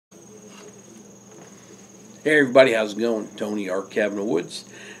Hey everybody, how's it going? Tony, our Cabinet Woods,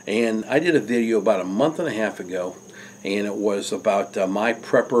 and I did a video about a month and a half ago, and it was about my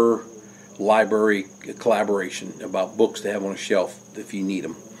prepper library collaboration, about books to have on a shelf if you need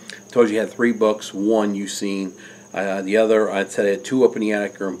them. I told you I had 3 books. One you've seen. The other, I said I had 2 up in the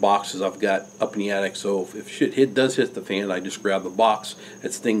attic, or in boxes I've got up in the attic, so if shit does hit the fan, I just grab the box.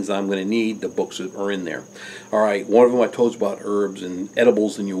 It's things I'm going to need. The books are in there. Alright, one of them I told you about herbs and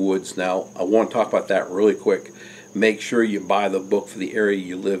edibles in your woods. Now, I want to talk about that really quick. Make sure you buy the book for the area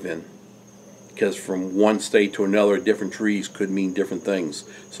you live in, because from one state to another, different trees could mean different things.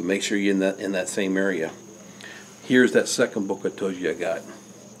 So make sure you're in that same area. Here's that second book I told you I got.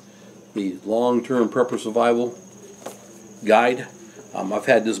 The Long-Term Prepper Survival Guide. I've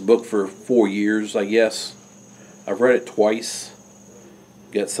had this book for 4 years, I guess. I've read it twice.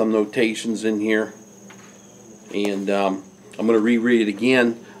 Got some notations in here, and I'm going to reread it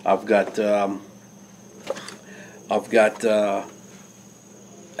again. I've got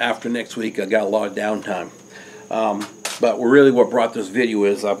after next week, I got a lot of downtime. But really, what brought this video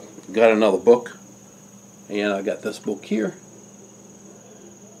is I've got another book, and I got this book here.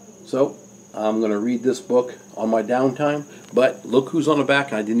 So I'm going to read this book on my downtime, but look who's on the back,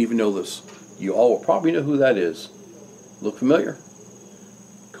 and I didn't even know this. You all will probably know who that is. Look familiar?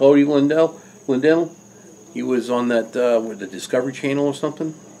 Cody Lindell. He was on that, with the Discovery Channel or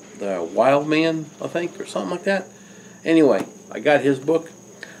something. The Wild Man, I think, or something like that. Anyway, I got his book.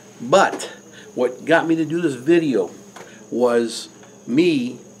 But what got me to do this video was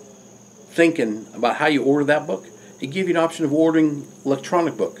me thinking about how you order that book. It gave you an option of ordering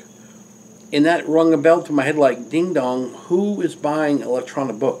electronic book. And that rung a bell to my head like, ding dong, who is buying an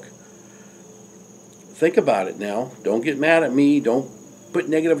electronic book? Think about it now. Don't get mad at me. Don't put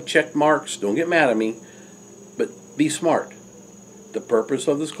negative check marks. Don't get mad at me. But be smart. The purpose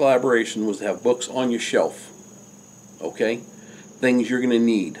of this collaboration was to have books on your shelf. Okay? Things you're going to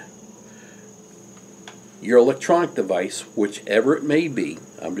need. Your electronic device, whichever it may be,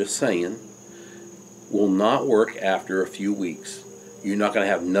 I'm just saying, will not work after a few weeks. You're not going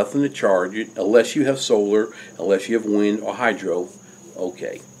to have nothing to charge it unless you have solar, unless you have wind or hydro.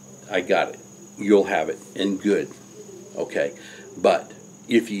 Okay, I got it. You'll have it, and good. Okay, but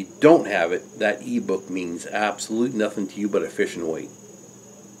if you don't have it, that ebook means absolute nothing to you but a fishing weight.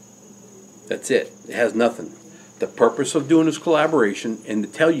 That's it. It has nothing. The purpose of doing this collaboration, and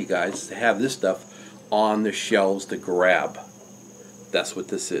to tell you guys, is to have this stuff on the shelves to grab. That's what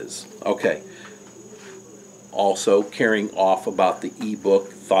this is. Okay. Also, carrying off about the ebook,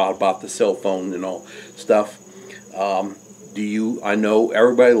 thought about the cell phone and all stuff. I know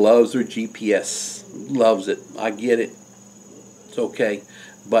everybody loves their GPS. Loves it. I get it. It's okay.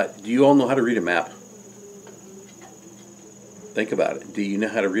 But do you all know how to read a map? Think about it. Do you know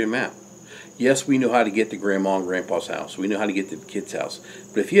how to read a map? Yes, we know how to get to Grandma and Grandpa's house. We know how to get to the kid's house.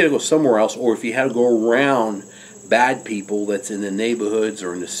 But if you had to go somewhere else, or if you had to go around bad people that's in the neighborhoods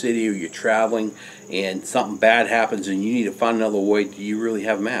or in the city, or you're traveling and something bad happens and you need to find another way, do you really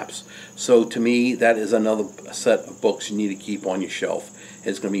have maps? So to me, that is another set of books you need to keep on your shelf.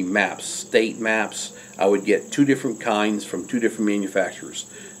 It's going to be maps, state maps. I would get 2 different kinds from 2 different manufacturers.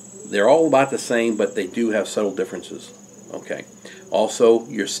 They're all about the same, but they do have subtle differences. Okay. Also,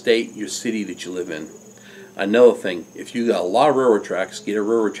 your state, your city that you live in. Another thing, if you got a lot of railroad tracks, get a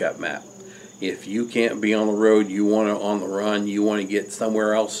railroad track map. If you can't be on the road, you want to on the run, you want to get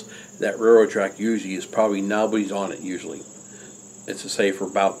somewhere else, that railroad track usually is probably nobody's on it usually. It's a safer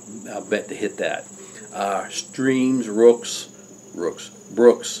bet to hit that. Streams, brooks,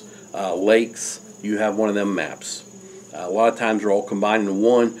 lakes, you have one of them maps. A lot of times they're all combined in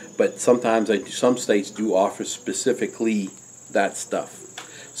one, but sometimes some states do offer specifically that stuff.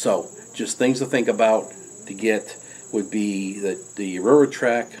 So just things to think about to get would be the railroad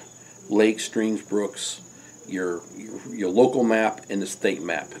track, lakes, streams, brooks, your local map, and the state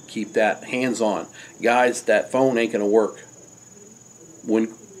map. Keep that hands-on. Guys, that phone ain't going to work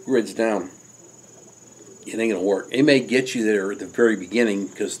when grid's down. It ain't going to work. It may get you there at the very beginning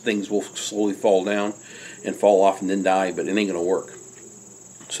because things will slowly fall down and fall off and then die, but it ain't going to work.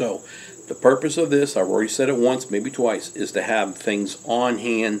 So the purpose of this, I've already said it once, maybe twice, is to have things on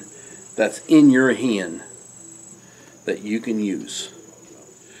hand that's in your hand that you can use.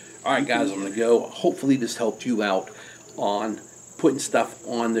 Alright guys, I'm going to go. Hopefully this helped you out on putting stuff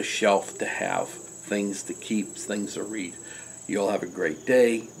on the shelf to have things to keep, things to read. You all have a great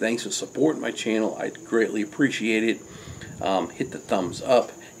day. Thanks for supporting my channel. I greatly appreciate it. Hit the thumbs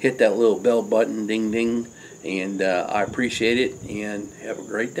up. Hit that little bell button, ding ding. And I appreciate it. And have a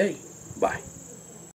great day. Bye.